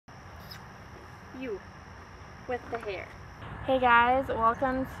You with the hair. Hey guys,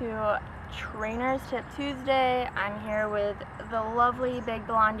 welcome to Trainers Tip Tuesday. I'm here with the lovely big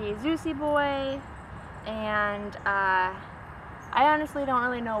blondie Zeusy boy, and I honestly don't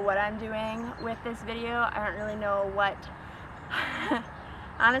really know what I'm doing with this video. I don't really know what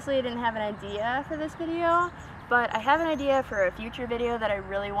honestly I didn't have an idea for this video, but I have an idea for a future video that I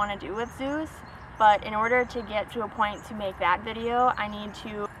really want to do with Zeus. But in order to get to a point to make that video, I need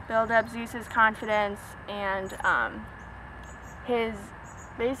to build up Zeus's confidence and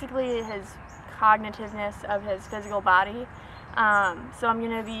basically his cognitiveness of his physical body. So I'm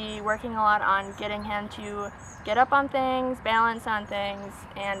going to be working a lot on getting him to get up on things, balance on things,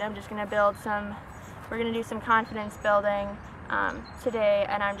 and I'm just going to we're going to do some confidence building today,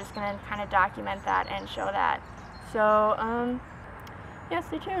 and I'm just going to kind of document that and show that. So yeah,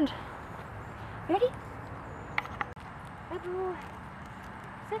 stay tuned. Ready? Good boy.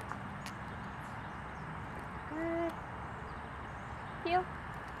 Sit. Good. Heel.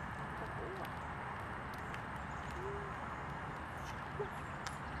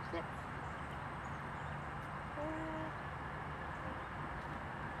 Sit.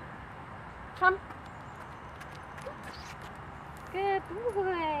 Come. Good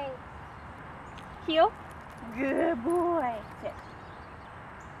boy. Heel. Good boy. Sit.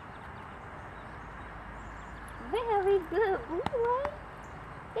 Very good boy.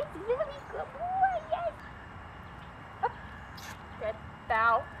 That's very good boy. Yes. Up. Good.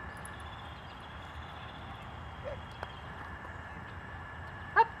 Bow. Good.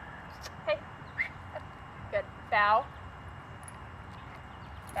 Up. Hey. Up. Good. Bow.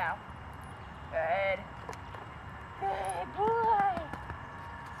 Bow. Good. Good boy.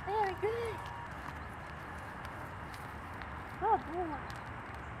 Very good. Good boy.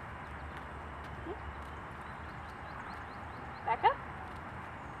 Back up.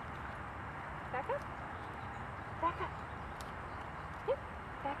 Back up. Back up. Yep.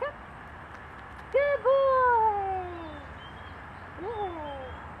 Back up. Good boy. Good.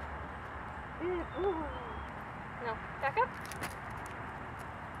 Good boy. No. Back up.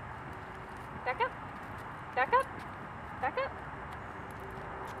 Back up. Back up. Back up.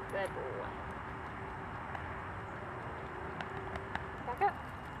 Good boy. Back up.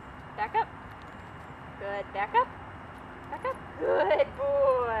 Back up. Good. Back up. Back up. Good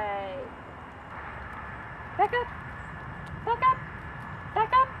boy. Back up. Back up.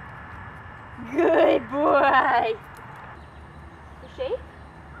 Back up. Good boy. You shake?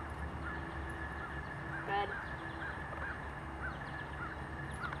 Good.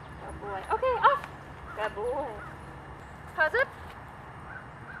 Good boy. Okay, off. Good boy. Paws up.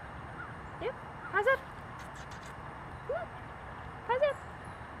 Yep. Paws up. Paws up.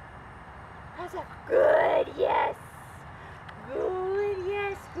 Paws up. Good. Yes. Good,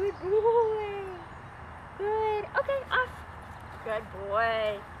 yes, good boy. Good, okay, off. Good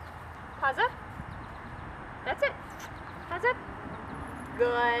boy. Paws up. That's it. Paws up.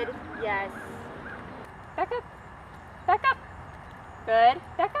 Good, yes. Back up. Back up. Good.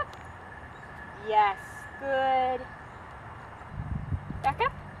 Back up. Yes, good. Back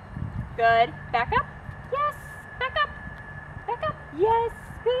up. Good. Back up. Yes. Back up. Back up. Yes.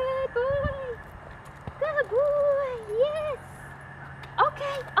 Good boy. Good boy. Yes.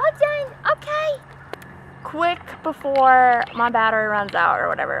 Okay, all done. Okay. Quick before my battery runs out or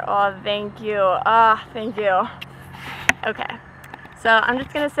whatever. Oh, thank you. Thank you. Okay. So I'm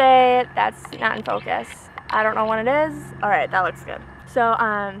just gonna say that's not in focus. I don't know what it is. All right, that looks good. So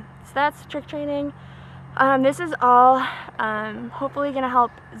that's trick training. This is all hopefully gonna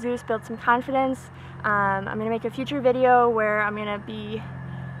help Zeus build some confidence. I'm gonna make a future video where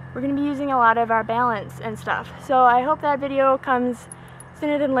we're gonna be using a lot of our balance and stuff. So I hope that video comes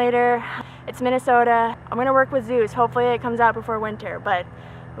sooner than later. It's Minnesota. I'm gonna work with Zeus. Hopefully it comes out before winter, but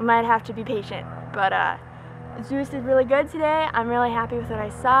we might have to be patient. But Zeus did really good today. I'm really happy with what I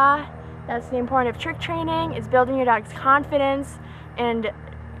saw. That's the importance of trick training, is building your dog's confidence and,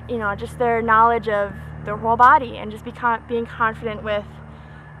 you know, just their knowledge of their whole body, and just being confident with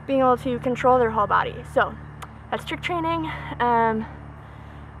being able to control their whole body. So that's trick training. I'm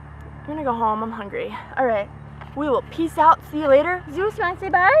gonna go home. I'm hungry. All right. We will peace out. See you later. Zeus, you want to say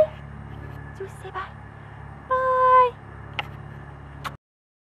bye? Zeus, say bye.